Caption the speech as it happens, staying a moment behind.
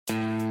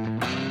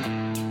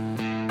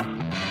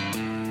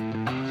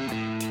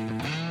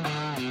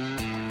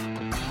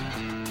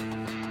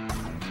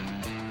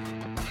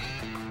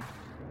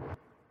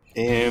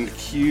And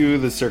cue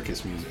the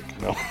circus music.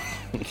 No.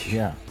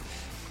 Yeah.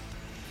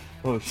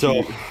 Oh,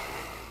 so,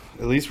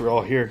 at least we're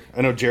all here.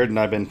 I know Jared and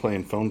I have been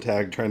playing phone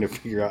tag, trying to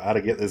figure out how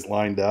to get this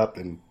lined up.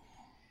 And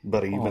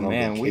buddy, you've been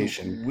on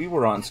vacation. We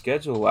were on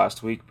schedule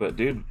last week, but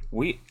dude,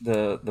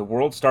 the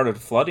world started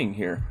flooding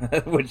here,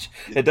 which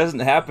it doesn't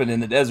happen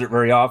in the desert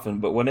very often.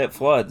 But when it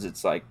floods,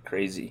 it's like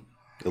crazy.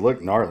 It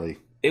looked gnarly.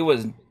 It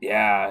was,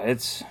 yeah.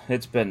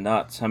 It's been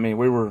nuts. I mean,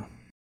 we were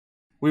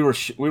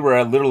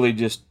literally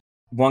just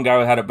one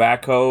guy had a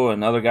backhoe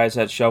and other guys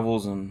had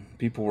shovels, and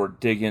people were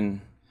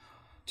digging,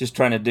 just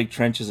trying to dig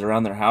trenches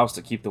around their house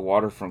to keep the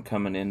water from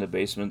coming into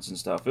basements and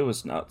stuff. It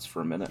was nuts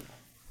for a minute.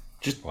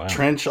 Just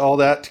trench all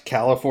that to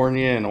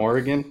California and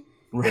Oregon.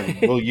 Right.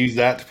 And we'll use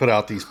that to put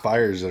out these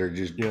fires that are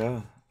just...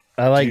 Yeah.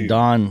 I like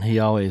Don. He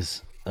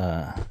always,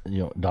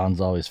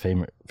 Don's always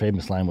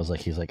famous line was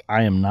like, he's like,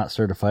 I am not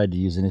certified to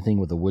use anything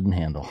with a wooden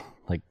handle.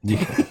 Like,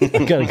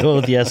 I gotta go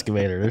with the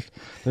excavator.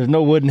 There's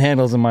no wooden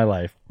handles in my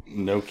life.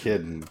 No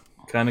kidding.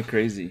 Kind of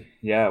crazy.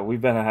 Yeah,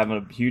 we've been having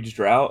a huge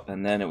drought,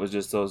 and then it was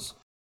just those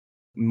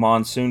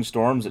monsoon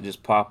storms that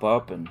just pop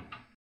up, and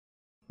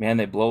man,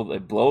 they blow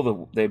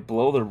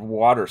the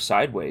water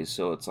sideways.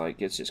 So it's like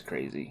it's just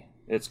crazy.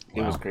 It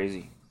was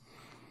crazy.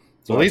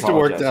 So at least it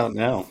worked out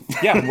now.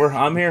 Yeah,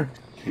 I'm here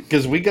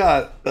because we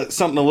got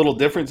something a little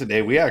different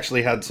today. We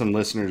actually had some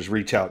listeners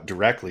reach out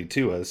directly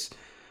to us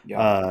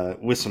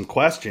with some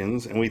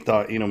questions, and we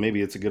thought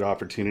maybe it's a good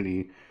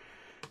opportunity.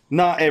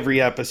 Not every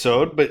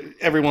episode, but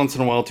every once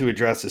in a while to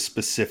address a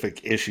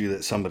specific issue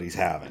that somebody's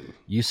having.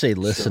 You say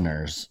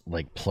listeners,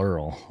 like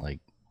plural, like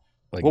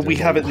well, we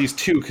have at least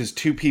two because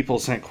two people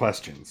sent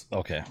questions.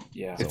 Okay.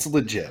 Yeah. It's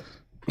legit.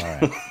 All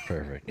right.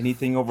 Perfect.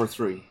 Anything over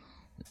 3.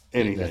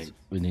 Anything.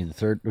 We need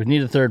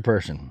a third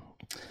person.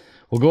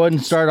 We'll go ahead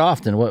and start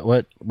off then.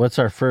 What's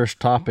our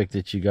first topic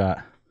that you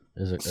got?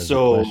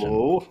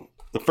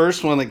 The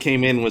first one that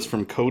came in was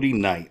from Cody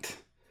Knight.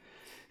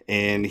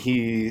 And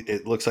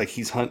it looks like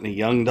he's hunting a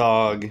young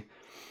dog,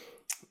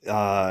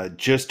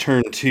 just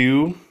turned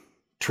 2,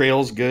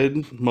 trails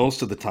good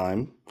most of the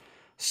time,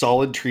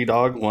 solid tree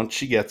dog once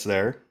she gets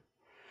there.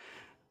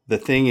 The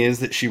thing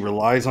is that she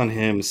relies on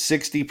him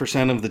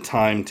 60% of the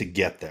time to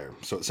get there.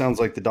 So it sounds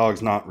like the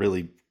dog's not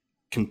really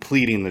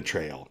completing the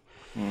trail.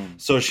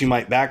 So she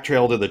might back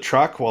trail to the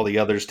truck while the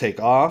others take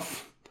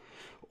off,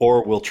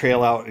 or will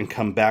trail out and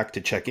come back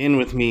to check in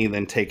with me,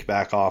 then take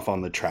back off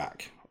on the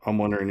track. I'm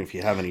wondering if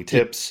you have any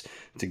tips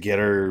to get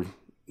her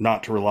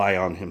not to rely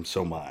on him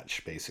so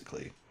much,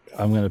 basically.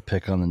 I'm going to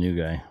pick on the new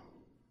guy.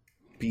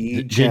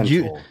 Be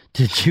gentle.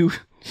 Did you?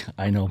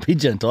 I know, be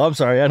gentle. I'm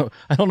sorry. I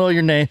don't know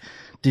your name.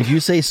 Did you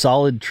say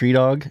solid tree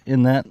dog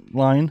in that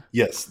line?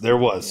 Yes, there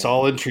was.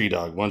 Solid tree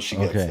dog once she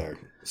gets there.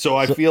 So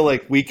I feel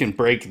like we can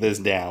break this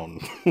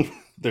down.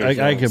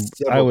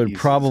 I would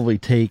probably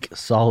take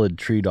solid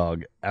tree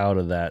dog out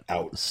of that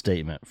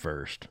statement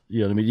first. You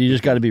know what I mean? You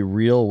just got to be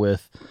real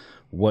with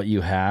what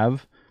you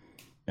have.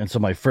 And so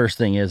my first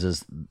thing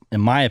is in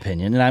my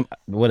opinion, and I'm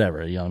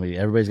whatever, I mean,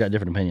 everybody's got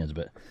different opinions,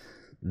 but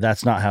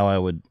that's not how I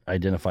would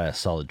identify a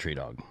solid tree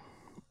dog.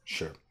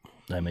 Sure.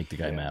 I make the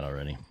guy mad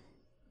already.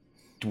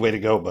 Way to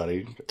go,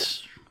 buddy.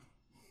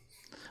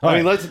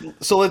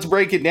 Let's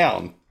break it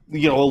down, a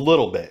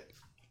little bit.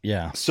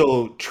 Yeah.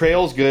 So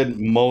trail's good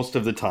most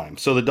of the time.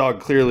 So the dog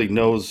clearly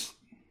knows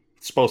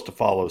it's supposed to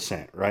follow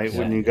scent, right? Yeah.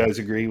 Wouldn't you guys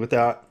agree with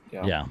that?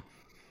 Yeah.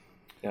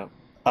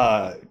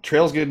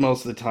 Trail's good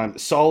most of the time.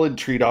 Solid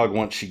tree dog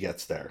once she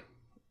gets there.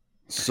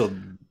 So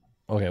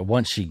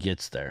once she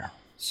gets there.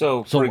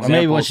 So for example,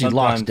 maybe when she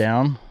locks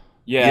down.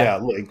 Yeah,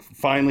 like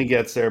finally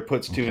gets there,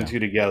 puts 2 and 2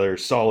 together.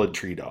 Solid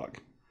tree dog.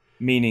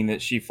 Meaning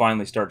that she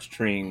finally starts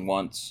treeing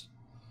once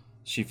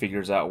she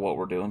figures out what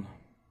we're doing.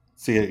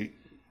 See,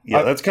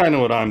 that's kind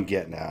of what I'm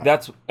getting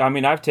at.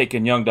 I've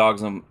taken young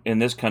dogs in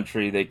this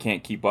country. They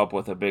can't keep up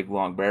with a big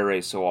long bear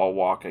race, so I'll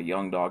walk a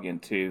young dog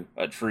into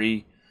a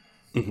tree.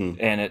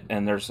 Mm-hmm.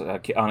 And there's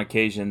on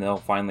occasion they'll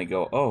finally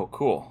go, oh,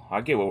 cool,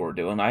 I get what we're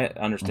doing. I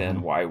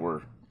understand why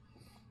we're,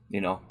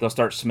 they'll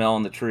start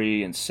smelling the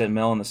tree and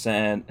smelling the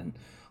scent and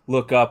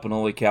look up and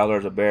holy cow,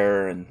 there's a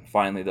bear, and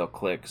finally they'll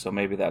click. So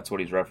maybe that's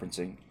what he's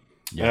referencing.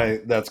 Yeah,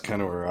 that's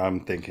kind of where I'm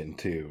thinking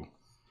too.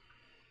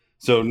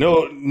 So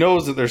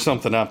knows that there's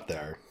something up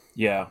there.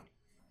 Yeah.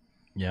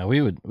 Yeah,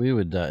 we would.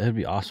 It'd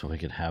be awesome if we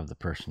could have the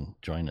person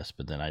join us,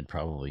 but then I'd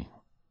probably.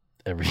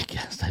 Every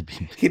guest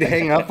he'd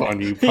hang up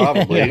on you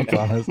probably.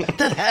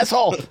 That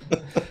asshole.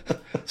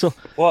 So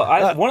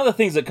one of the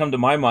things that come to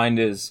my mind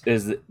is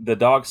that the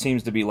dog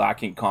seems to be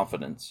lacking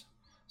confidence.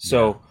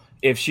 So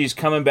if she's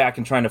coming back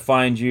and trying to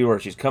find you, or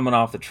she's coming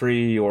off the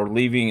tree or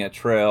leaving a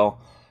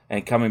trail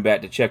and coming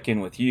back to check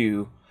in with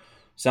you,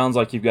 sounds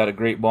like you've got a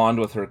great bond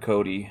with her,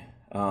 Cody.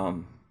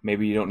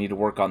 Maybe you don't need to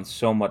work on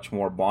so much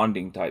more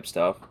bonding type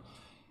stuff.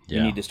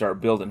 You need to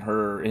start building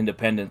her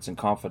independence and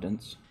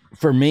confidence.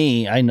 For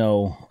me, I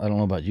don't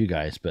know about you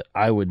guys, but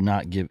I would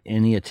not give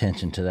any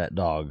attention to that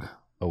dog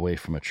away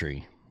from a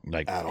tree.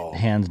 Like, at all.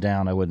 Hands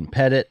down, I wouldn't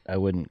pet it. I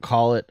wouldn't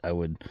call it. I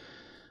would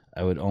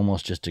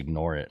almost just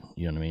ignore it.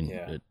 You know what I mean?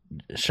 Yeah.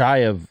 Shy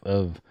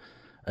of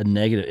a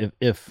negative.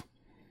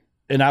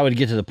 And I would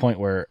get to the point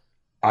where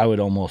I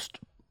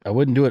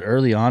wouldn't do it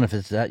early on. If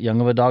it's that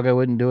young of a dog, I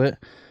wouldn't do it.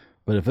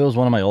 But if it was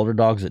one of my older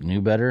dogs that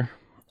knew better,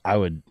 I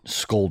would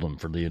scold him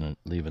for leaving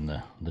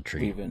the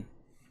tree.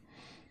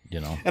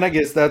 And I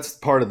guess that's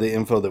part of the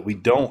info that we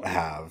don't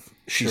have.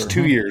 She's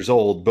 2 years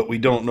old, but we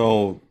don't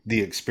know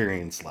the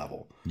experience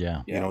level.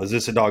 Yeah. Is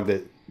this a dog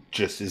that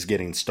just is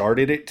getting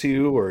started at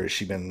 2, or has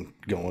she been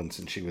going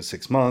since she was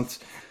 6 months?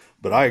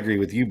 But I agree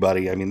with you,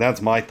 buddy. I mean,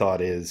 that's my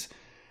thought is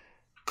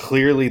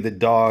clearly the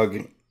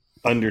dog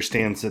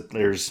understands that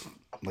there's,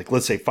 like,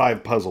 let's say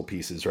 5 puzzle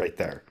pieces right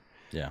there.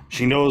 Yeah.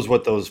 She knows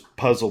what those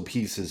puzzle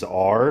pieces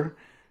are.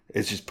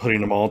 It's just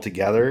putting them all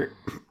together,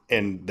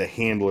 and the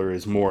handler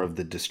is more of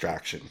the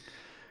distraction.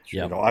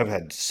 Yep. I've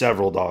had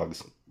several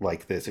dogs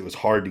like this. It was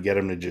hard to get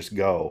them to just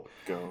go.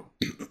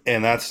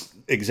 And that's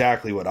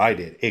exactly what I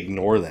did.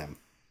 Ignore them.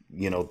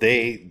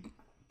 They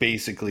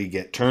basically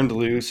get turned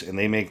loose and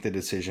they make the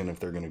decision if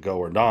they're going to go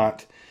or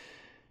not.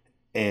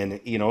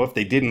 And, if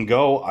they didn't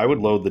go, I would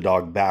load the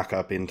dog back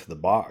up into the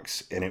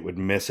box and it would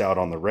miss out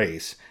on the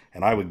race.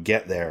 And I would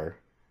get there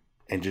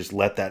and just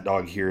let that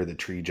dog hear the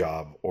tree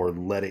job, or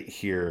let it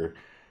hear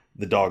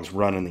the dog's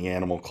running the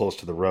animal close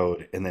to the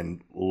road, and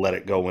then let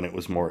it go when it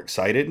was more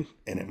excited.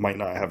 And it might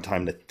not have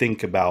time to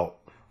think about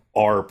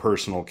our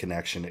personal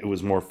connection. It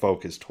was more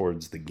focused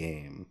towards the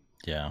game.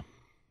 Yeah.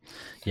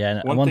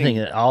 Yeah. And one thing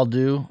that I'll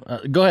do,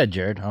 go ahead,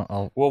 Jared.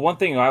 Well, one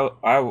thing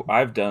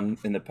I've done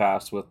in the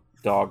past with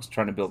dogs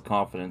trying to build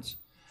confidence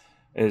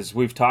is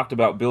we've talked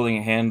about building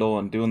a handle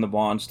and doing the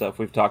bond stuff.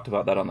 We've talked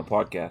about that on the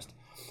podcast.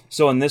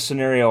 So in this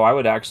scenario, I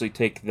would actually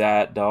take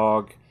that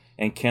dog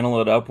and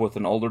kennel it up with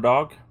an older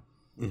dog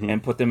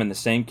and put them in the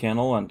same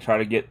kennel and try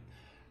to get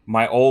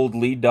my old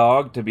lead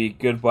dog to be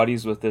good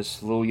buddies with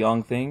this little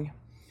young thing.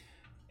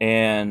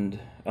 And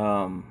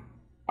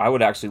I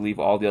would actually leave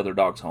all the other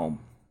dogs home.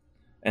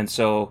 And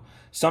so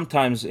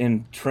sometimes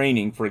in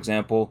training, for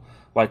example,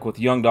 like with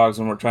young dogs,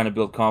 when we're trying to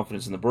build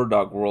confidence in the bird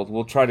dog world,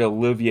 we'll try to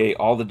alleviate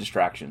all the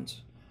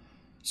distractions.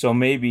 So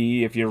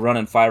maybe if you're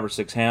running 5 or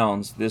 6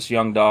 hounds, this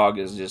young dog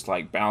is just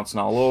like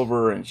bouncing all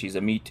over, and she's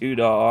a Me Too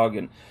dog,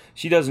 and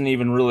she doesn't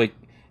even really,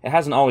 it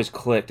hasn't always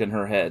clicked in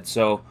her head.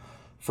 So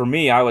for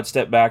me, I would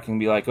step back and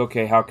be like,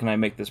 okay, how can I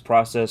make this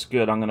process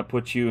good? I'm going to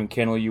put you and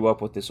kennel you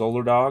up with this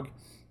older dog.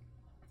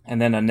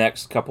 And then the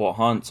next couple of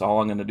hunts,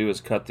 all I'm going to do is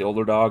cut the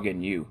older dog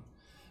and you.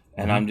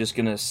 And I'm just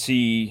going to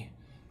see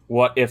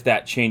what if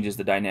that changes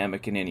the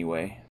dynamic in any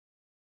way.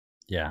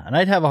 Yeah, and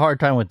I'd have a hard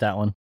time with that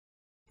one.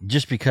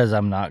 Just because I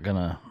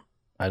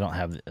don't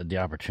have the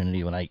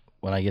opportunity when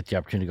I get the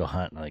opportunity to go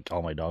hunt, like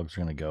all my dogs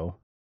are going to go.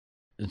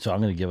 And so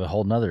I'm going to give a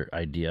whole nother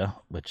idea,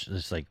 which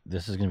is like,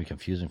 this is going to be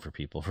confusing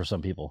for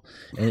some people.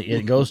 And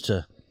it goes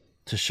to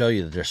show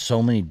you that there's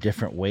so many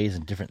different ways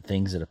and different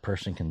things that a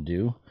person can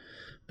do.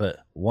 But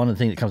one of the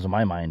things that comes to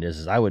my mind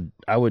is I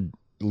would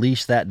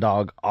leash that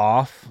dog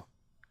off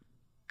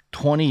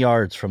 20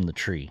 yards from the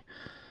tree.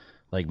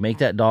 Like, make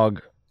that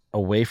dog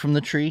away from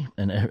the tree.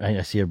 And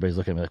I see everybody's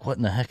looking at me like, what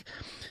in the heck?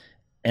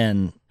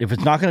 And if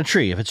it's not going to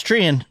tree, if it's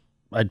treeing,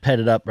 I'd pet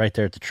it up right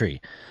there at the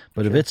tree.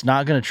 But if it's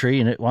not going to tree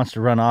and it wants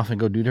to run off and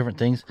go do different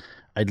things,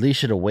 I'd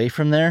leash it away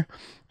from there,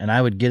 and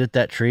I would get at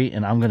that tree,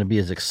 and I'm going to be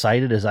as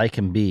excited as I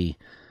can be,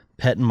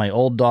 petting my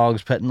old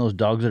dogs, petting those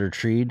dogs that are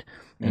treed,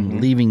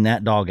 and leaving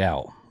that dog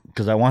out.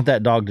 Because I want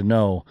that dog to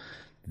know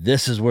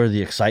this is where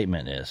the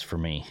excitement is for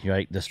me,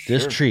 right? This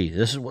tree,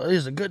 this is what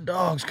is a good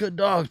dogs,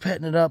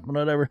 petting it up and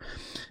whatever.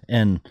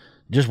 And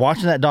just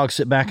watching that dog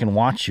sit back and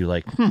watch you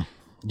like,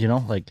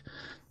 like,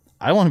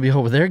 I want to be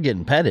over there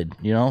getting petted,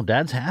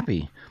 dad's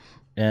happy.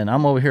 And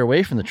I'm over here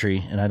away from the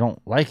tree and I don't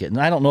like it.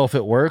 And I don't know if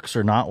it works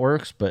or not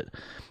works, but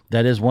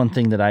that is one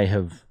thing that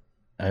I've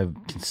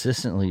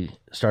consistently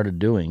started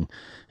doing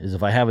is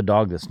if I have a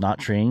dog that's not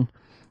treeing,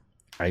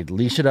 I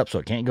leash it up so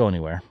it can't go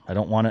anywhere. I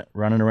don't want it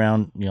running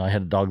around. I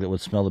had a dog that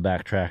would smell the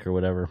backtrack or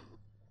whatever.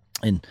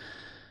 And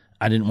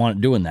I didn't want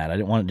it doing that. I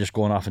didn't want it just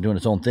going off and doing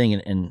its own thing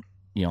and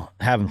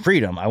having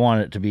freedom. I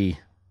wanted it to be,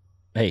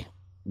 hey,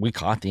 we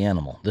caught the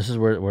animal. This is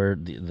where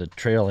the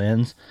trail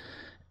ends,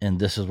 and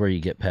this is where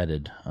you get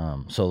petted.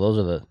 So those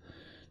are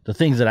the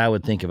things that I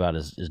would think about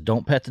is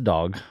don't pet the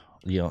dog,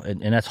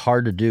 and that's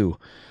hard to do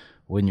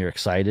when you're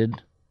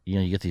excited.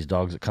 You get these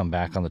dogs that come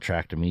back on the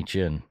track to meet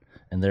you,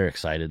 and they're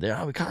excited.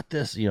 We caught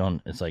this,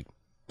 and it's like,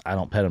 I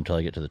don't pet them till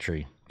I get to the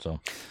tree. So,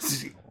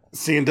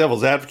 seeing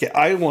devil's advocate,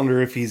 I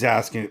wonder if he's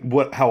asking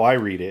how I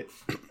read it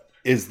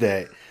is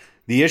that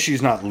the issue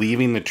is not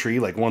leaving the tree.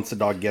 Like, once the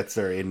dog gets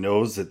there, it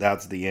knows that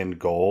that's the end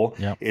goal.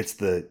 Yep. It's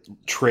the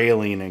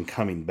trailing and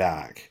coming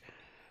back,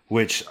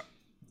 which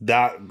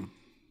that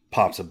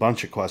pops a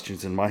bunch of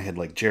questions in my head.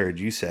 Like, Jared,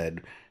 you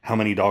said, how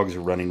many dogs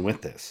are running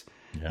with this?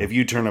 Yeah. If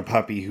you turn a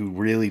puppy who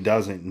really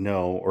doesn't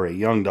know, or a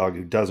young dog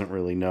who doesn't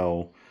really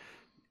know,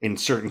 in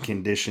certain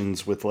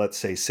conditions with, let's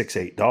say,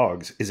 6-8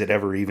 dogs, is it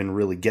ever even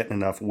really getting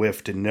enough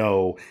whiff to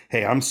know,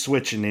 hey, I'm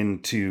switching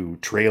into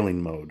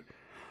trailing mode?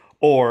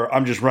 Or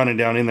I'm just running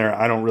down in there,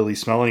 I don't really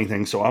smell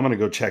anything, so I'm going to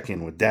go check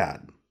in with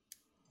dad.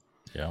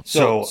 Yeah.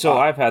 So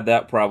I've had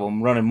that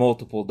problem running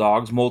multiple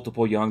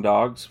young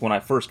dogs. When I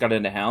first got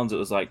into hounds, it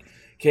was like,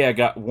 okay, I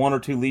got 1 or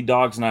 2 lead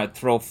dogs, and I'd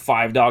throw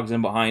 5 dogs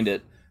in behind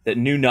it that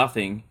knew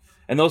nothing,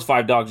 and those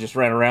 5 dogs just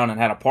ran around and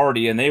had a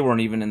party, and they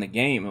weren't even in the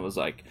game. It was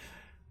like,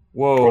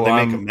 whoa, or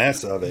they make a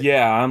mess of it.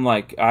 Yeah, I'm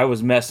like, I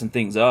was messing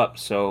things up.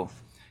 So,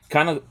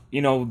 kind of,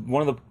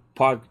 one of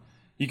the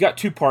you got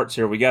 2 parts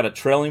here. We got a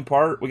trailing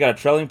part. We got a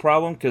trailing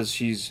problem because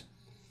she's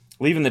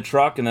leaving the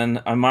truck, and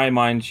then on my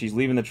mind, she's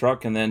leaving the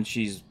truck, and then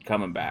she's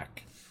coming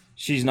back.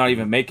 She's not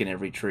even making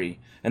every tree,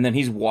 and then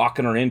he's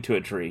walking her into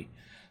a tree.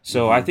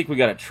 So I think we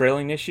got a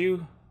trailing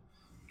issue,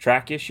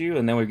 track issue,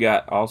 and then we've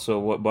got also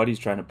what Buddy's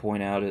trying to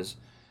point out is,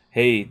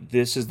 hey,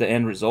 this is the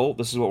end result.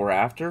 This is what we're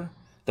after.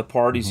 The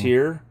party's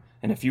here,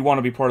 and if you want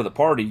to be part of the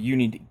party, you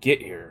need to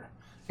get here,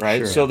 right?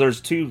 Sure. So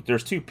there's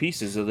two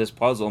pieces of this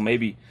puzzle,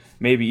 maybe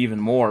even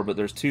more, but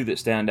there's 2 that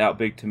stand out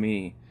big to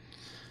me.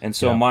 And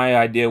so my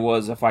idea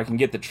was, if I can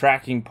get the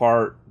tracking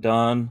part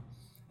done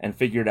and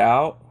figured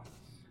out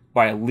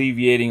by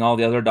alleviating all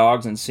the other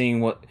dogs and seeing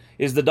what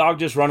is the dog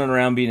just running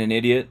around being an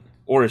idiot,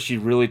 or is she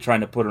really trying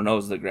to put her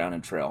nose to the ground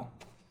and trail?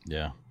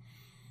 Yeah.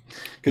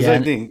 Because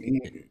I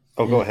think.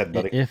 Go ahead,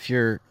 buddy. If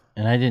you're,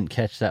 and I didn't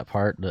catch that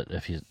part, that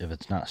if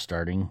it's not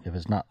starting, if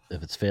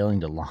it's failing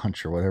to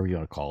launch or whatever you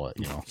want to call it,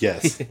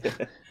 Yes.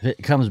 If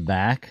it comes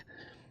back,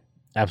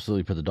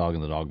 absolutely put the dog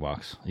in the dog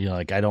box.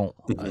 Like I don't,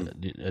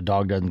 a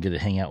dog doesn't get to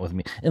hang out with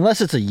me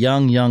unless it's a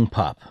young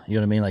pup. You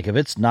know what I mean? Like if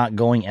it's not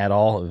going at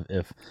all,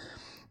 if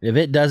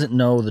it doesn't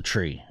know the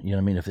tree, you know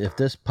what I mean? If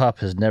this pup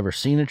has never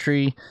seen a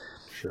tree,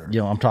 sure.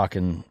 I'm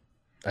talking,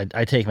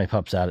 I take my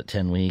pups out at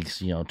 10 weeks,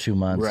 2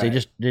 months. Right.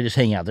 They just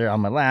hang out. They're on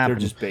my lap. They're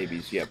just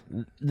babies. Yep.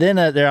 Then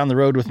they're on the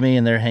road with me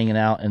and they're hanging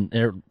out, and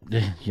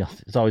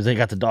it's always, they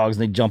got the dogs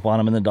and they jump on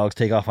them, and the dogs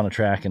take off on a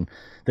track, and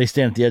they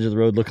stand at the edge of the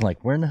road looking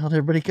like, where in the hell did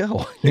everybody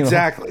go?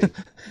 Exactly.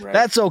 Right.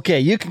 That's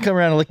okay. You can come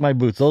around and lick my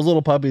boots. Those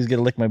little puppies get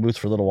to lick my boots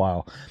for a little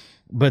while.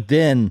 But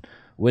then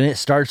when it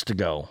starts to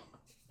go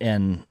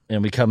and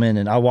we come in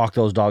and I walk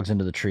those dogs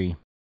into the tree,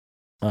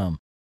 and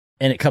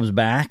it comes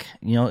back,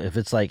 if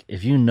it's like,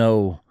 if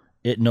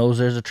it knows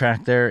there's a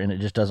track there and it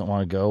just doesn't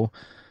want to go,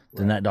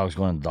 then that dog's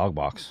going in the dog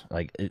box.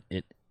 Like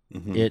it,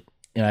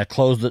 and I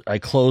close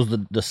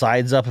the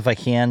sides up if I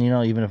can,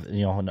 even if,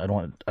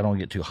 I don't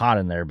get too hot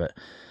in there, but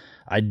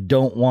I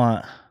don't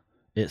want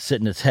it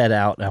sitting its head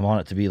out. I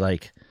want it to be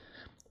like,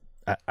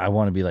 I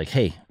want to be like,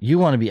 hey, you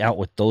want to be out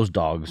with those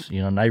dogs,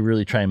 and I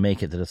really try and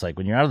make it that it's like,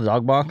 when you're out of the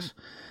dog box,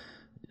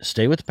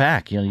 stay with the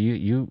pack.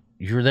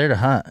 You're there to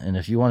hunt. And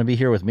if you want to be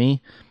here with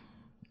me,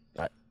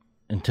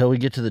 until we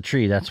get to the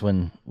tree, that's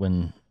when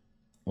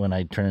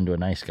I turn into a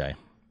nice guy.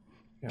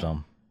 Yeah.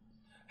 So,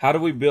 how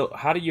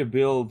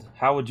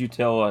would you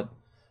tell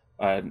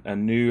a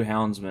new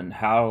houndsman,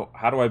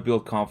 how do I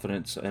build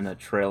confidence in a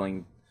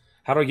trailing?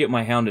 How do I get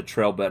my hound to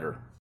trail better?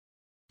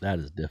 That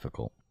is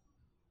difficult.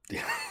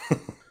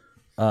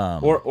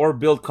 Or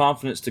build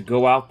confidence to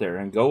go out there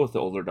and go with the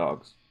older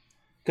dogs.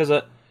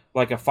 Because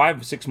like a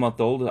 5-6 month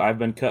old, I've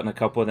been cutting a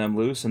couple of them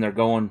loose, and they're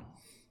going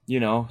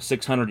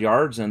 600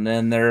 yards, and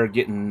then they're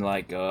getting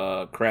like,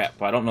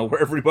 crap, I don't know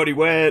where everybody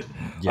went.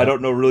 Yep. I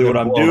don't know really what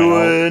I'm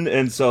doing.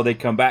 And so they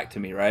come back to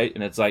me, right?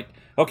 And it's like,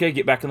 okay,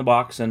 get back in the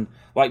box. And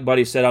like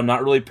Buddy said, I'm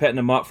not really petting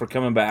them up for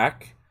coming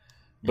back,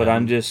 but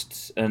I'm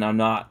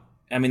not,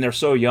 they're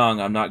so young,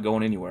 I'm not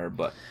going anywhere.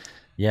 But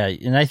yeah,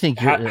 and I think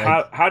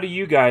how do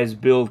you guys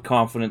build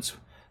confidence?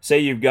 Say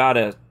you've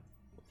got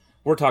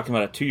we're talking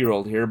about a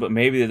 2-year-old here, but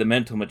maybe the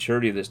mental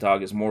maturity of this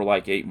dog is more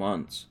like 8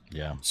 months.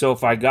 Yeah. So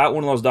if I got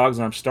one of those dogs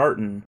and I'm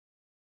starting,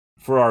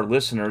 for our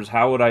listeners,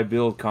 how would I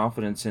build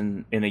confidence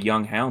in a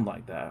young hound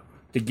like that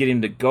to get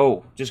him to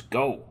go? Just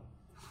go.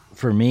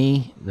 For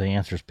me, the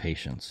answer is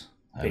patience.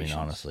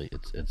 Honestly,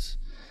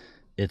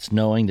 it's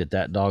knowing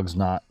that dog's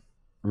not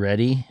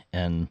ready,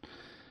 and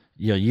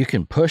you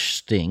can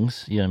push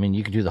things. You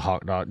can do the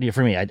hot dog.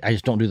 For me, I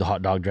just don't do the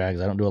hot dog drags.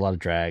 I don't do a lot of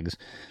drags.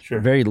 Sure.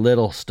 Very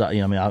little stuff.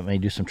 I may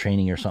do some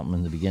training or something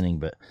in the beginning,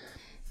 but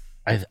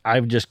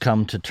I've just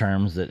come to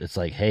terms that it's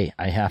like, hey,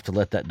 I have to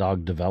let that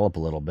dog develop a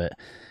little bit.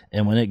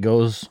 And when it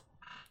goes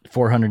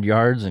 400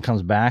 yards and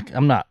comes back,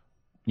 I'm not,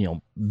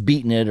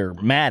 beating it or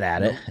mad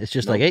at it. It's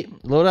just like, hey,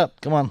 load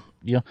up. Come on.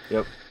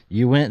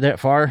 You went that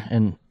far,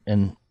 and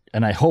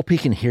I hope he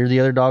can hear the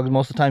other dogs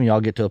most of the time.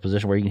 Y'all get to a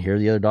position where you can hear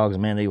the other dogs,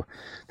 and man, they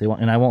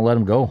want, and I won't let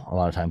him go a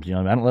lot of times. I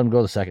don't let him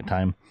go the second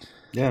time.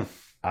 Yeah.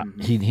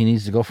 He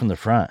needs to go from the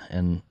front,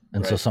 and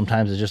right. So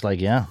sometimes it's just like,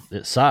 yeah,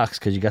 it sucks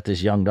because you got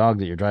this young dog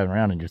that you're driving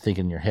around and you're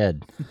thinking in your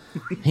head,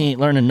 he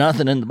ain't learning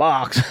nothing in the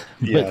box.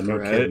 Yeah, no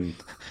kidding.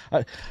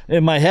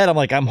 In my head, I'm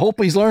like, I'm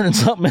hoping he's learning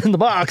something in the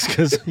box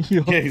because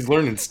he's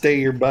learning stay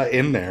your butt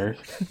in there.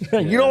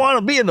 You don't want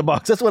to be in the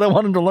box. That's what I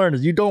want him to learn,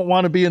 is you don't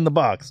want to be in the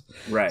box.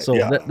 Right. So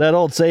that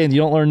old saying,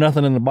 you don't learn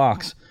nothing in the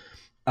box.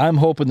 I'm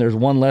hoping there's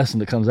one lesson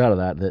that comes out of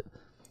that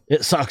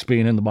it sucks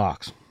being in the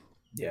box.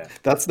 Yeah.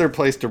 That's their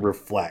place to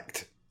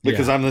reflect.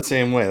 Because I'm the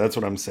same way. That's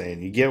what I'm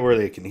saying. You get where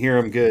they can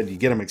hear them good. You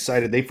get them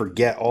excited. They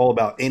forget all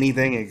about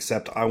anything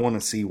except I want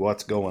to see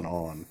what's going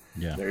on.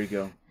 Yeah. There you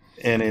go.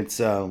 And it's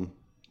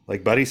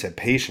like Buddy said,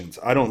 patience.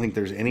 I don't think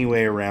there's any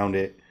way around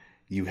it.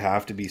 You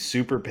have to be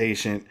super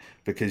patient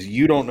because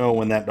you don't know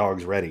when that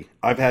dog's ready.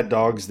 I've had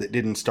dogs that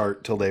didn't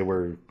start till they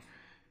were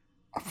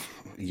a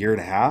year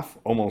and a half,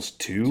 almost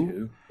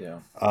two. Yeah.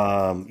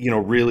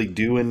 Really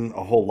doing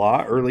a whole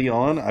lot early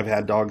on. I've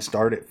had dogs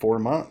start at 4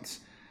 months.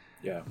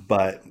 Yeah.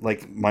 But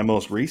like my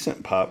most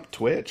recent pup,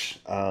 Twitch,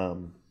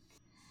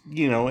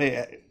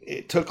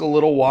 it took a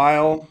little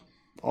while.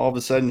 All of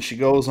a sudden she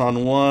goes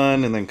on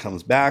one and then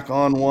comes back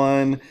on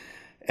one.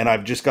 And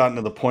I've just gotten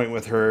to the point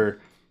with her,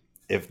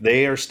 if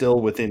they are still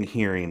within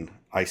hearing,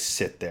 I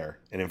sit there.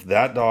 And if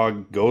that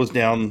dog goes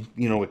down,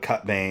 a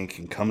cut bank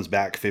and comes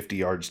back 50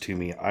 yards to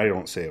me, I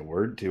don't say a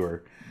word to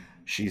her.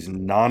 She's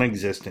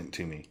non-existent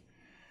to me.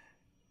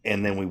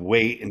 And then we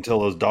wait until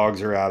those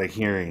dogs are out of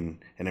hearing.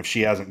 And if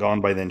she hasn't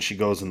gone by then, she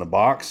goes in the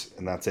box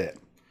and that's it.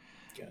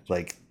 Gotcha.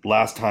 Like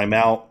last time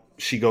out,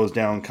 she goes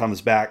down,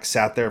 comes back,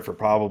 sat there for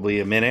probably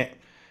a minute,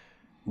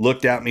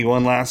 looked at me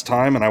one last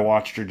time, and I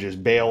watched her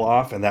just bail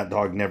off, and that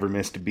dog never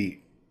missed a beat.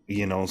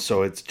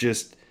 So it's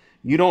just,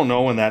 you don't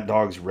know when that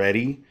dog's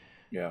ready.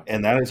 Yeah.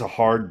 And that is a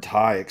hard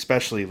tie,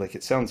 especially like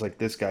it sounds like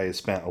this guy has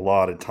spent a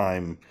lot of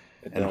time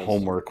and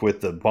homework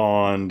with the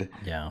bond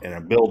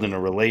and building a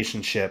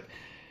relationship.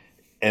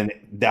 And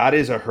that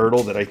is a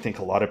hurdle that I think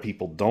a lot of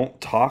people don't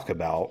talk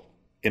about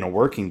in a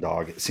working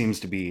dog. It seems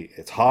to be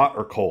it's hot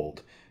or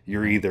cold.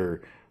 You're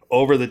either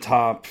over the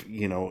top,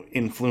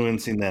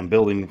 influencing them,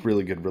 building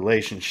really good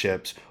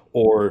relationships,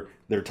 or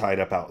they're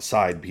tied up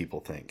outside, people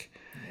think.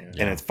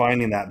 And it's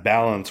finding that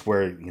balance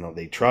where,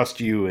 they trust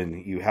you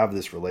and you have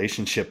this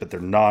relationship, but they're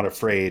not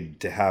afraid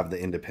to have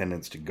the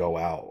independence to go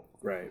out.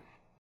 Right.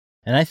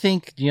 And I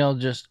think,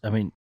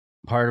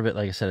 part of it,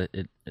 like I said,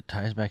 it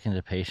ties back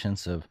into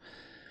patience of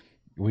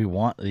we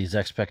want these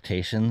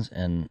expectations,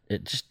 and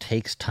it just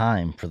takes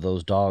time for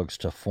those dogs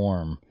to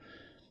form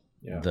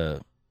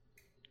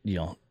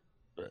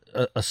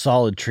a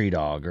solid tree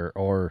dog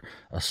or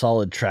a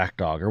solid track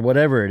dog or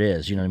whatever it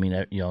is. You know what I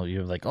mean?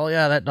 You're like, oh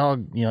yeah, that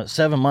dog, at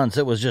 7 months,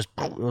 it was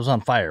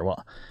on fire.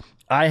 Well,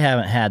 I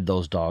haven't had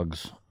those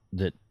dogs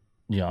that,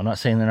 I'm not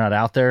saying they're not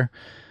out there,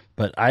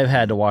 but I've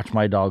had to watch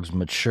my dogs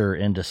mature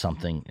into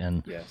something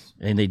and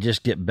they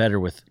just get better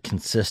with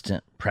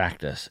consistent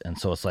practice. And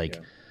so it's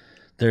like,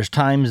 there's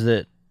times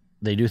that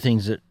they do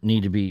things that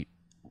need to be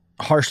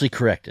harshly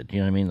corrected. You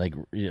know what I mean? Like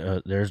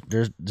there's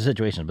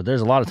situations, but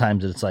there's a lot of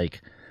times that it's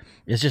like,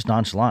 it's just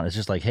nonchalant. It's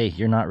just like, hey,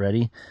 you're not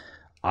ready.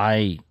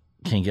 I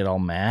can get all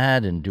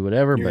mad and do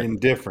whatever, you're but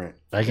indifferent.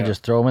 I can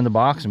just throw them in the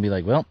box and be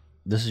like, well,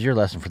 this is your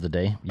lesson for the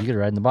day. You get to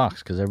ride in the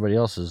box because everybody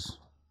else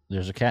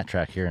there's a cat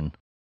track here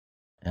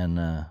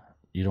and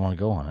you don't want to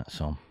go on it.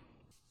 So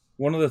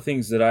one of the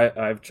things that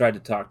I've tried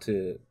to talk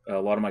to a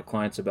lot of my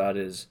clients about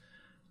is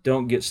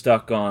don't get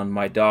stuck on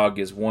my dog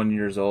is 1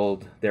 year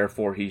old,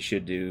 therefore he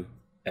should do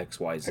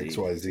XYZ.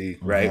 XYZ.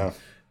 Right.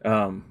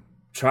 Yeah.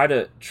 Try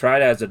to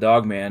as a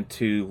dog man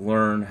to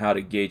learn how to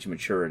gauge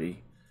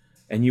maturity,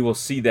 and you will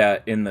see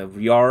that in the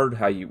yard.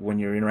 When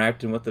you're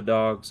interacting with the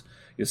dogs,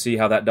 you'll see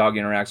how that dog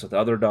interacts with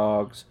other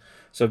dogs.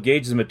 So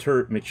gauge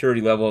the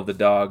maturity level of the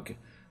dog.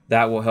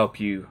 That will help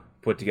you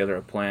put together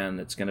a plan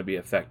that's going to be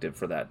effective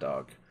for that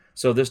dog.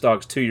 So this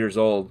dog's 2 years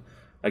old.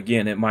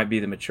 Again, it might be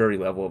the maturity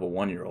level of a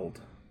 1 year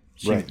old.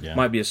 She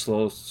might be a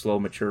slow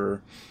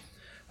mature.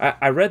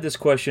 I read this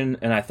question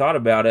and I thought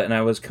about it, and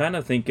I was kind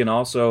of thinking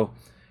also.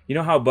 You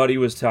know how Buddy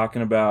was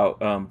talking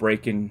about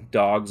breaking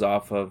dogs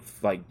off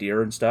of like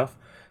deer and stuff?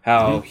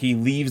 How he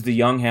leaves the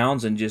young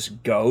hounds and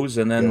just goes,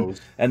 and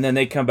then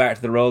they come back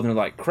to the road and they're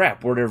like,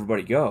 "Crap, where'd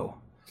everybody go?"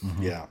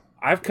 Mm-hmm. Yeah,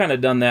 I've kind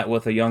of done that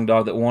with a young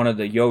dog that wanted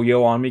to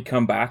yo-yo on me,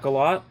 come back a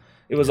lot.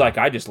 It was like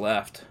I just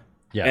left,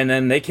 and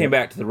then they came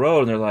back to the road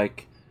and they're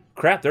like,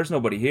 "Crap, there's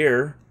nobody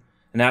here."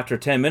 And after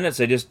 10 minutes,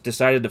 they just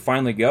decided to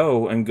finally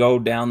go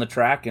down the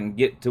track and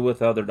get to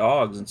with other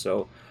dogs. And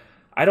so,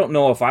 I don't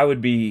know if I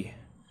would be.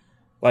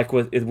 Like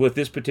with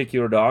this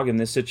particular dog in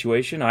this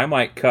situation, I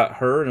might cut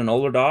her and an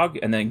older dog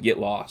and then get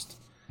lost.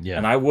 Yeah.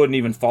 And I wouldn't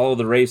even follow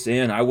the race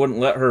in. I wouldn't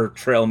let her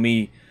trail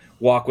me,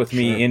 walk with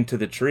me into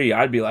the tree.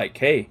 I'd be like,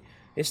 hey,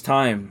 it's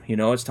time.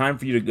 It's time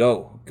for you to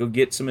go. Go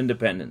get some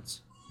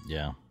independence.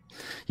 Yeah.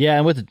 Yeah,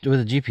 and with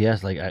the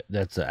GPS,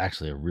 that's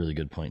actually a really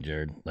good point,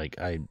 Jared. Like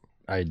I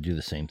do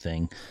the same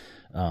thing.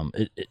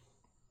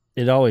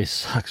 It always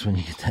sucks when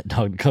you get that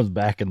dog that comes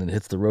back and then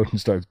hits the road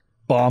and starts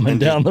bombing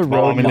down the road.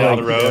 Oh my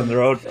God. Then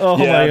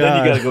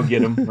you gotta go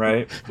get him,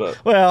 right?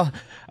 But well,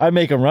 I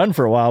make them run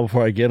for a while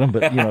before I get them.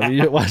 But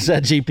you watch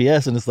that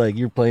GPS and it's like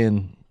you're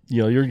playing.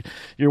 You're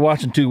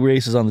watching two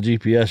races on the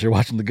GPS. You're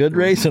watching the good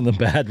race and the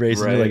bad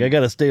race. Right. And you're like, I got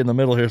to stay in the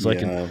middle here so I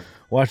can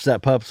watch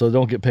that pup so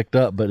don't get picked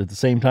up. But at the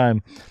same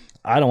time,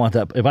 I don't want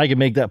that. If I could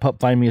make that pup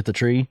find me at the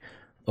tree,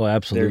 oh,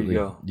 absolutely.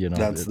 There you go.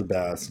 That's the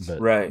best.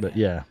 But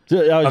yeah,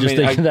 I was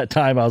thinking that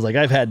time. I was like,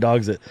 I've had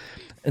dogs that.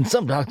 And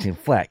some dogs can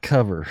flat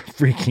cover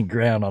freaking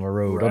ground on a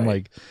road. Right. I'm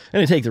like, and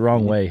they take the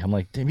wrong way. I'm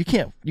like, damn, you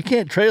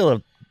can't trail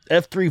a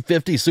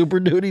F-350 Super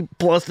Duty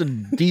plus the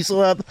diesel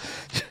up.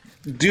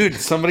 Dude,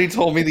 somebody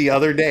told me the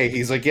other day,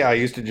 he's like, yeah, I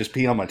used to just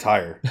pee on my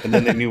tire. And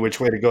then they knew which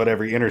way to go at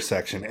every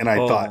intersection. And I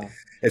thought,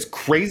 as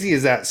crazy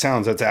as that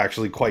sounds, that's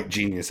actually quite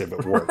genius if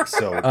it works.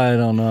 So I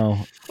don't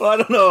know. Well,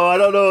 I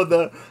don't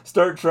know.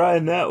 Start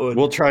trying that one.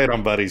 We'll try it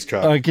on Buddy's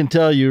truck. I can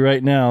tell you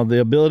right now, the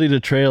ability to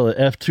trail a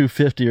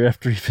F250 or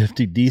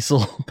F350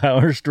 diesel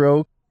Power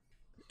Stroke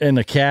and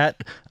a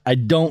cat, I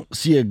don't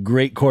see a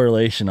great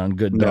correlation on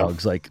good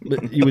dogs. Like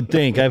you would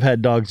think. I've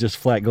had dogs just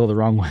flat go the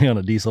wrong way on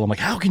a diesel. I'm like,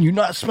 how can you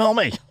not smell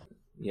me?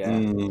 Yeah.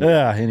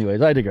 Yeah.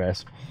 Anyways, I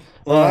digress.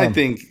 Well, I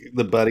think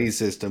the buddy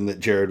system that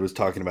Jared was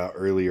talking about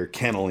earlier,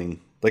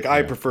 kenneling. Like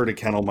I prefer to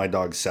kennel my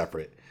dogs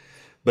separate,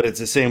 but it's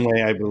the same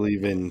way I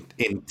believe in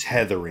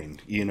tethering.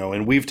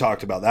 And we've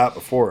talked about that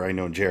before. I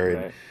know, Jared,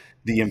 right.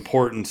 The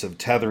importance of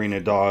tethering a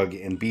dog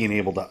and being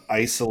able to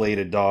isolate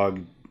a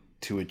dog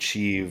to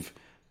achieve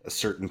a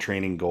certain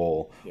training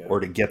goal or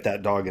to get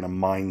that dog in a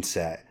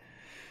mindset.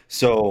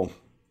 So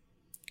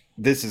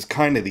this is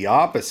kind of the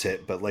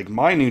opposite, but like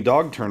my new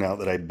dog turnout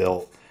that I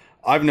built,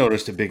 I've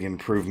noticed a big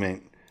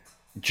improvement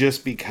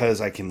just because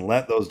I can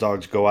let those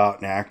dogs go out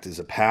and act as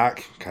a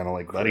pack, kind of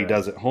like Buddy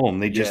does at home.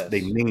 They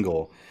they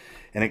mingle.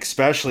 And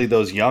especially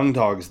those young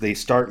dogs, they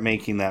start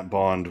making that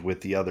bond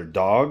with the other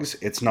dogs.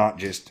 It's not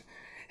just,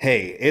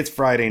 hey, it's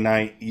Friday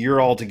night,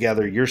 you're all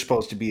together, you're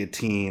supposed to be a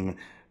team,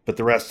 but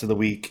the rest of the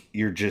week,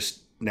 you're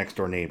just next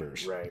door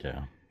neighbors. Right.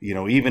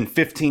 Yeah. Even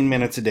 15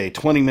 minutes a day,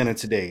 20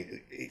 minutes a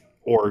day,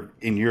 or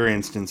in your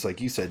instance,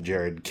 like you said,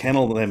 Jared,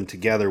 kennel them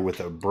together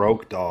with a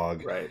broke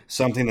dog,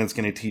 something that's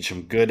going to teach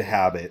them good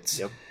habits,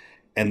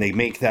 and they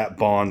make that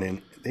bond,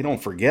 and they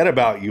don't forget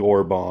about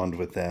your bond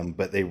with them,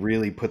 but they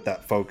really put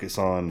that focus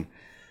on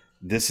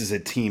this is a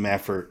team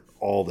effort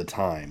all the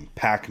time,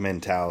 pack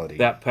mentality.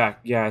 That pack,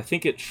 I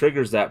think it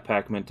triggers that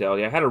pack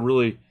mentality. I had a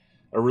really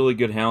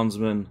good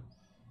houndsman.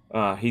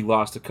 He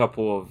lost a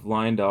couple of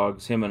line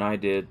dogs, him and I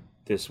did,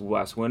 this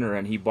last winter,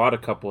 and he bought a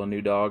couple of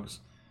new dogs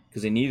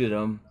because he needed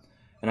them.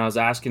 And I was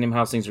asking him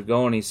how things are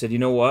going. He said, you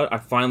know what? I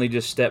finally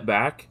just stepped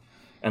back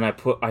and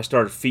I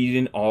started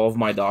feeding all of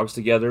my dogs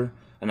together,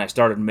 and I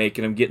started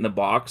making them get in the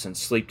box and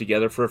sleep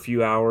together for a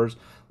few hours.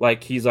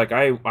 Like, he's like,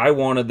 I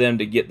wanted them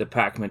to get the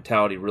pack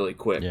mentality really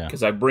quick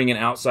because I bring in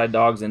outside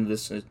dogs into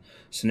this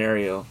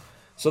scenario.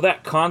 So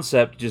that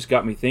concept just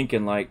got me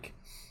thinking, like,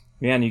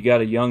 man, you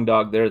got a young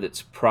dog there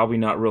that's probably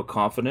not real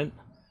confident,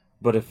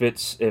 but if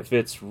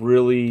it's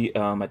really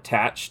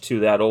attached to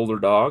that older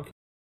dog,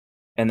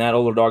 and that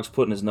older dog's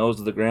putting his nose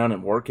to the ground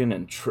and working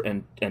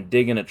and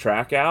digging a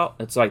track out,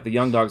 it's like the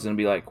young dog's gonna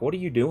be like, "What are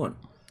you doing?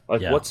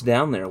 Like, what's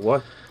down there?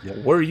 Where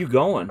are you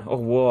going? Oh,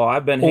 well,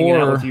 I've been hanging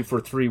out with you for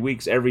 3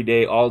 weeks, every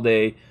day, all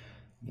day.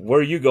 Where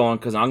are you going?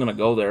 Because I'm gonna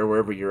go there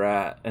wherever you're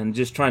at." And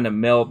just trying to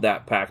meld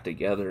that pack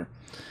together.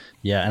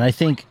 Yeah, and I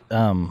think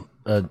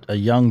a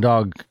young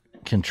dog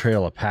can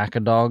trail a pack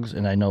of dogs,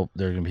 and I know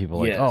there's gonna be people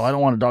like, oh, I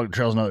don't want a dog that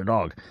trails another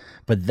dog,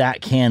 but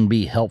that can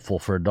be helpful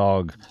for a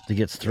dog that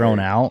gets thrown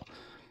out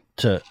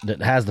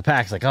that has the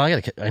pack. It's like, oh,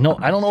 I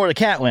don't know where the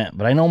cat went,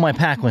 but I know my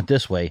pack went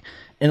this way,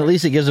 and at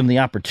least it gives them the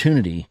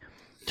opportunity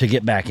to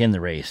get back in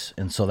the race.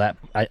 And so that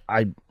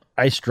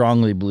I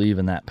strongly believe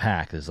in that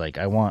pack. Is like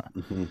I want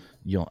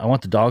I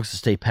want the dogs to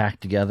stay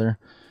packed together.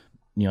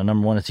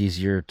 Number one, it's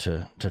easier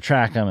to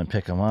track them and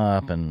pick them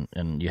up,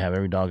 and you have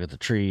every dog at the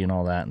tree and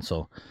all that, and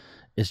so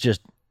it's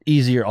just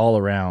easier all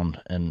around.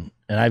 And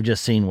I've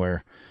just seen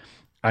where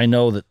I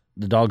know that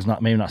the dog's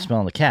maybe not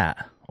smelling the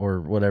cat or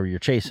whatever you're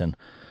chasing,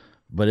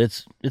 but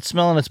it's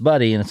smelling its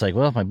buddy, and it's like,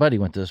 well, if my buddy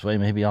went this way,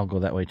 maybe I'll go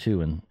that way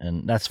too,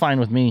 and that's fine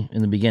with me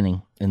in the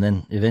beginning, and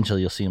then eventually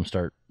you'll see them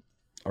start,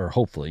 or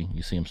hopefully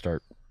you see them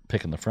start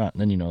picking the front,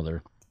 and then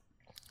they're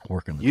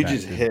working the track. You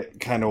just hit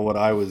kind of what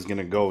I was going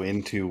to go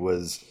into.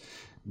 Was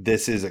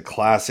this is a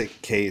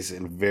classic case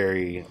and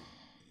very,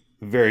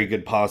 very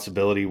good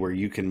possibility where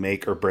you can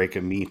make or break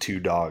a Me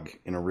Too dog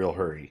in a real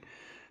hurry,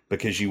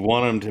 because you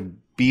want them to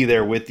be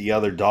there with the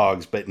other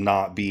dogs but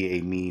not be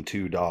a Me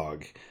Too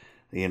dog.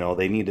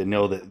 They need to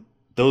know that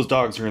those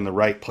dogs are in the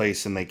right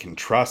place and they can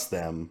trust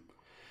them.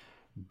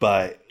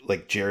 But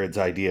like Jared's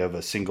idea of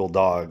a single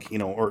dog,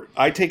 or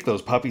I take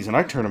those puppies and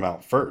I turn them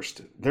out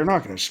first. They're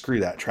not going to screw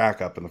that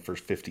track up in the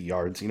first 50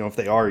 yards. If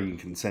they are, you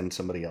can send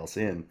somebody else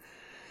in.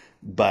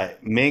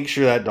 But make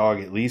sure that dog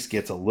at least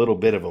gets a little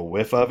bit of a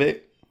whiff of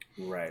it.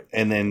 Right.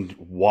 And then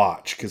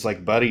watch. Because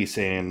like Buddy's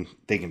saying,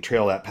 they can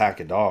trail that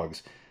pack of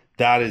dogs.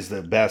 That is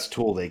the best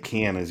tool they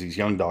can, is these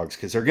young dogs,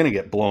 because they're going to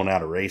get blown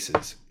out of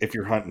races if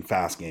you're hunting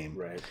fast game.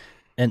 Right.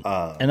 And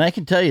I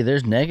can tell you,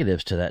 there's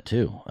negatives to that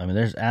too. I mean,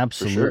 there's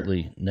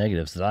absolutely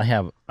negatives that I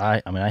have.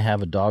 I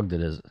have a dog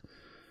that is,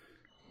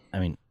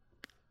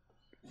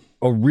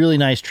 a really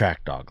nice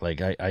track dog.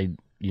 Like I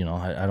don't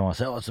want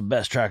to say, oh, it's the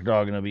best track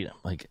dog, and it'll be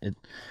like it.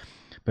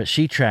 But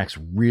she tracks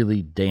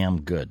really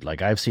damn good.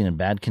 Like I've seen in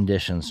bad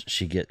conditions,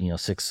 she get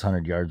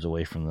 600 yards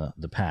away from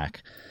the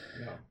pack.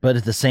 Yeah. But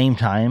at the same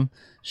time,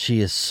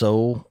 she is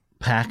so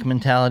pack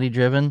mentality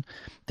driven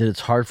that it's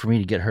hard for me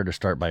to get her to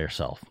start by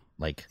herself.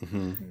 Like,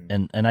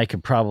 and I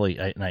could probably,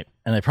 I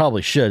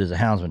probably should, as a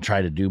houndsman,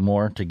 try to do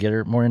more to get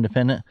her more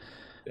independent.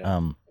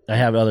 Yeah. I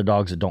have other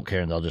dogs that don't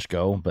care and they'll just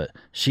go, but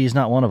she's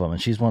not one of them,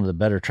 and she's one of the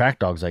better track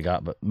dogs I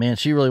got. But man,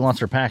 she really wants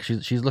her pack.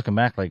 She's looking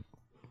back like,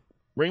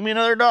 bring me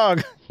another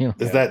dog.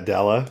 Is that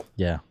Della?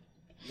 Yeah,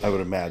 I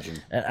would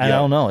imagine. And I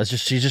don't know. It's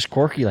just she's just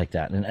quirky like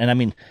that, and I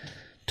mean,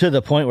 to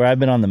the point where I've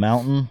been on the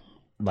mountain,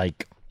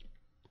 like,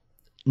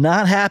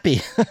 not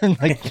happy.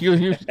 Like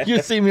you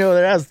see me over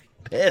there, I was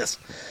pissed.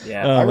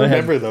 Yeah, I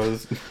remember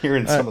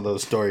hearing some of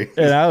those stories.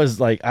 And I was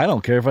like, I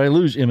don't care if I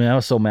lose. I mean, I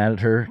was so mad at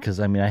her because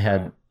I mean,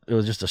 it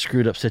was just a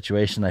screwed up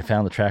situation. I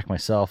found the track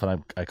myself,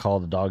 and I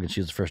called the dog, and she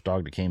was the first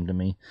dog that came to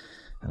me,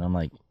 and I'm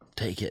like,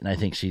 take it. And I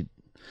think I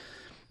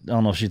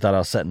don't know if she thought I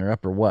was setting her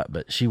up or what,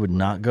 but she would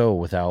not go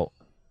without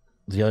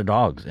the other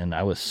dogs, and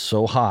I was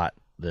so hot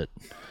that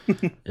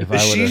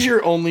if she's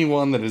your only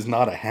one that is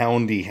not a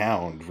houndy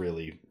hound,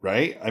 really,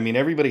 right? I mean,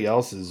 everybody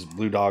else is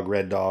blue dog,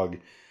 red dog.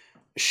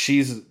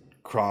 She's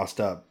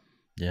crossed up,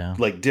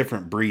 like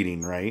different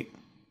breeding, right?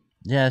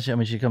 Yeah,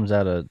 she comes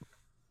out of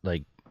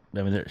like,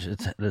 I mean,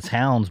 it's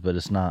hounds, but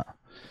it's not.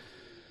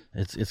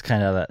 It's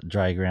kind of that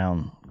dry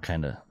ground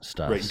kind of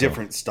stuff, right? So,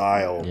 different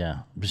style, yeah.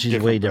 But she's a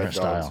way different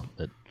style.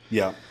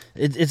 Yeah,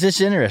 it's just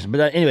interesting.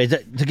 But anyway,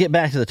 to get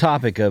back to the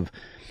topic of,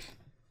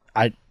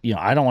 I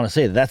don't want to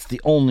say that's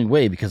the only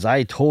way, because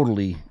I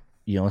totally,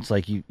 it's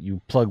like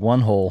you plug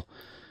one hole,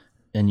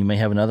 and you may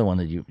have another one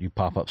that you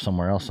pop up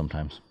somewhere else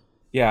sometimes.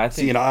 Yeah, I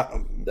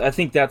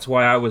think that's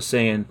why I was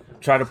saying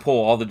try to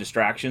pull all the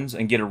distractions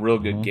and get a real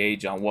good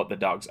gauge on what the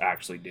dog's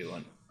actually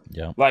doing.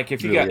 Yeah. Like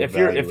if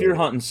you're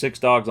hunting 6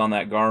 dogs on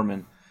that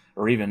Garmin,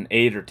 or even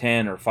 8 or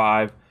 10 or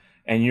 5,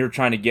 and you're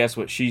trying to guess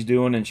what she's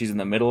doing and she's in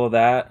the middle of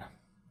that,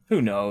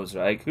 who knows,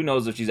 right? Who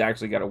knows if she's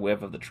actually got a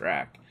whiff of the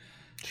track?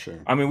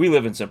 Sure. I mean, we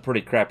live in some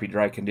pretty crappy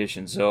dry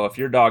conditions, so if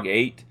your dog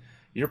ate,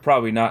 you're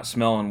probably not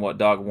smelling what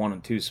dog 1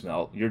 and 2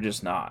 smelled. You're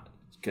just not,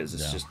 because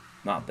it's just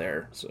not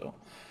there. So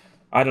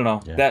I don't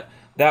know. Yeah.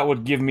 That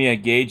would give me a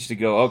gauge to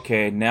go,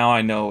 okay, now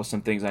I know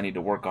some things I need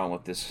to work on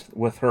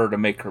with her to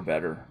make her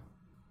better.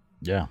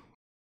 Yeah.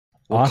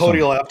 Well, awesome.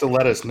 Cody will have to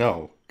let us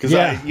know, because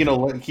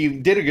he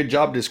did a good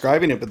job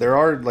describing it, but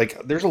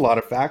there's a lot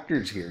of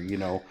factors here,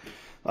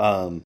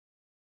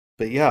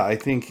 But yeah, I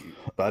think,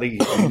 buddy,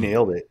 you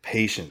nailed it.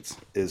 Patience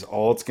is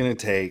all it's going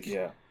to take.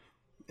 Yeah.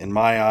 In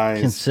my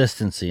eyes,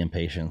 consistency and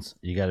patience.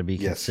 You got to be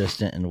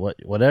consistent in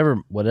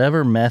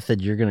whatever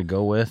method you're going to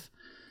go with.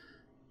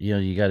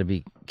 You got to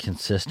be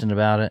consistent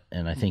about it,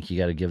 and I think you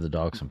got to give the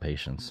dog some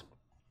patience.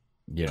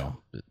 We'll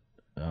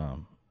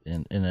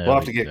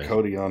have to get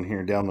Cody on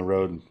here down the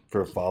road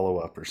for a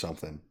follow-up or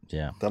something.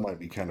 Yeah, that might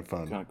be kind of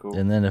fun. Kind of cool.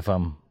 And then if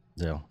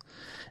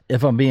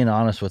I'm being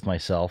honest with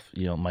myself,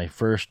 my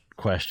first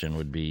question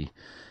would be,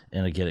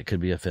 and again, it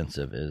could be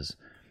offensive, is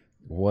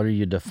what are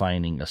you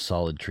defining a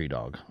solid tree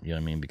dog? You know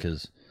what I mean?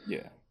 Because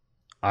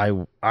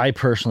I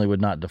personally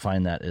would not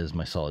define that as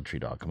my solid tree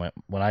dog.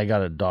 When I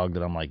got a dog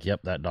that I'm like,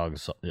 yep, that dog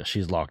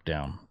she's locked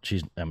down.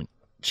 She's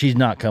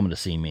not coming to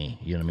see me.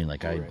 You know what I mean?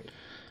 Like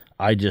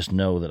I just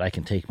know that I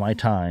can take my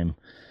time,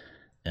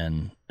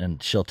 and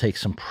she'll take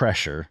some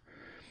pressure,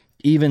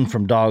 even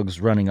from dogs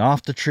running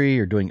off the tree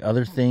or doing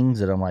other things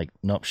that I'm like,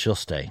 nope, she'll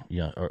stay.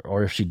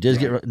 Or if she does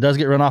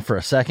get run off for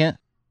a second,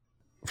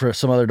 for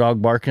some other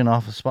dog barking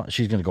off a spot,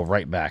 she's gonna go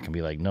right back and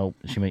be like, nope.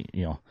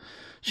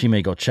 She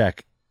may go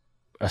check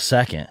a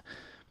second,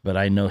 but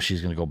I know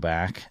she's gonna go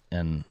back,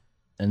 and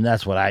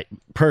that's what I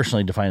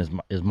personally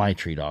define as my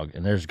tree dog.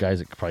 And there's guys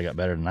that probably got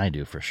better than I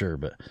do for sure,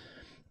 but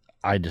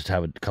I just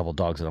have a couple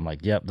dogs that I'm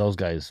like, yep, those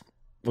guys,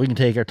 we can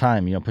take our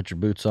time. Put your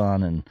boots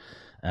on, and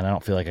I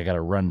don't feel like I got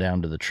to run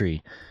down to the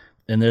tree.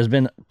 And there's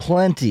been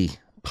plenty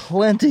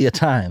of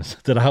times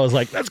that I was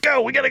like, let's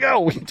go. We got to go.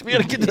 We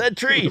got to get to that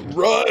tree.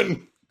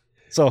 Run.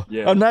 So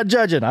I'm not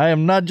judging. I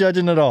am not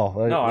judging at all.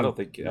 No, I don't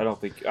think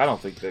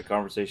the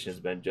conversation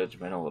has been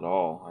judgmental at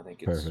all. I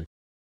think it's perfect.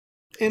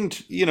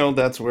 And,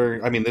 that's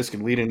where, this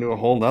could lead into a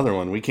whole nother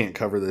one. We can't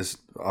cover this,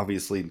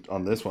 obviously,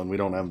 on this one. We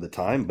don't have the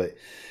time, but,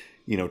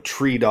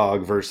 tree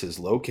dog versus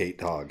locate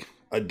dog.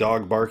 A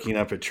dog barking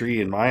up a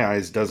tree, in my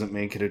eyes, doesn't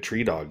make it a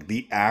tree dog.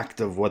 The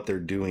act of what they're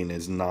doing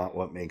is not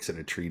what makes it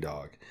a tree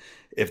dog.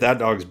 If that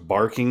dog's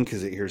barking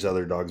because it hears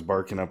other dogs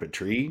barking up a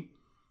tree,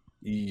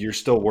 you're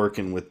still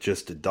working with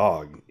just a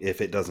dog.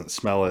 If it doesn't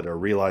smell it or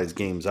realize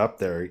game's up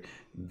there,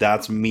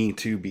 that's Me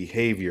Too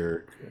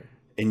behavior,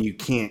 and you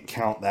can't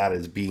count that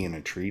as being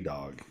a tree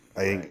dog.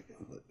 I think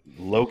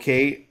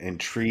locate and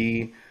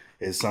tree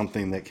is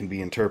something that can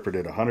be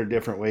interpreted 100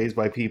 different ways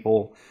by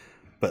people.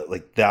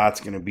 But that's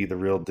going to be the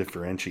real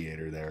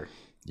differentiator there.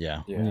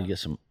 Yeah. We need to get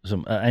some,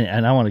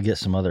 and I want to get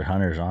some other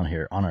hunters on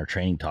here on our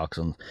training talks,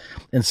 and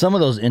some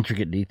of those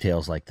intricate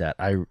details like that.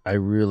 I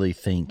really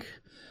think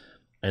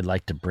I'd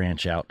like to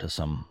branch out to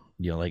some,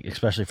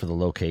 especially for the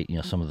locate,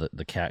 some of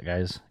the cat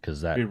guys,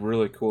 because that'd be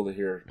really cool to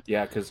hear.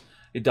 Yeah, because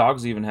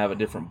dogs even have a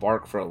different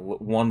bark for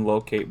one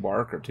locate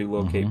bark or 2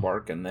 locate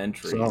bark and then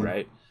tree,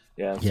 right?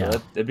 Yeah,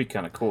 so that'd be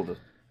kind of cool to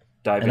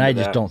dive into. And I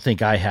just don't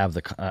think I have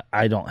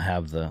I don't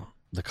have the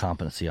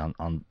competency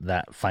on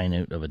that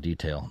finite of a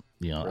detail.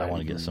 I want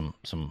to get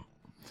some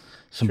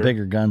some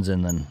bigger guns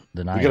in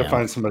than I am. You got to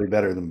find somebody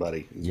better than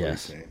Buddy.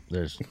 Yes,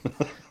 it's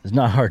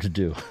not hard to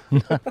do.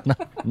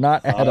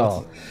 not at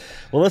all.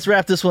 Well, let's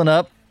wrap this one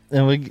up,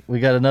 and we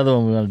got another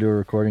one we want to do a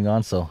recording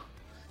on. So,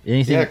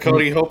 anything? Yeah,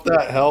 Cody. Hope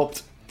that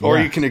helped. Or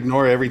you can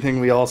ignore everything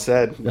we all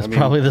said. That's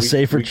probably the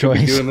safer choice.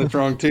 We could be doing this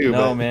wrong too.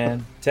 No,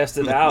 man. Test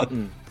it out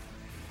and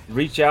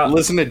reach out.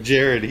 Listen to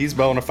Jared. He's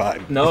bona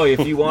fide. No, if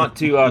you want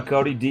to,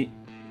 Cody,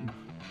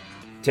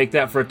 take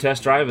that for a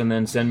test drive and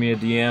then send me a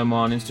DM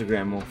on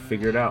Instagram. We'll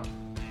figure it out.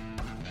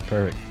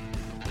 Perfect.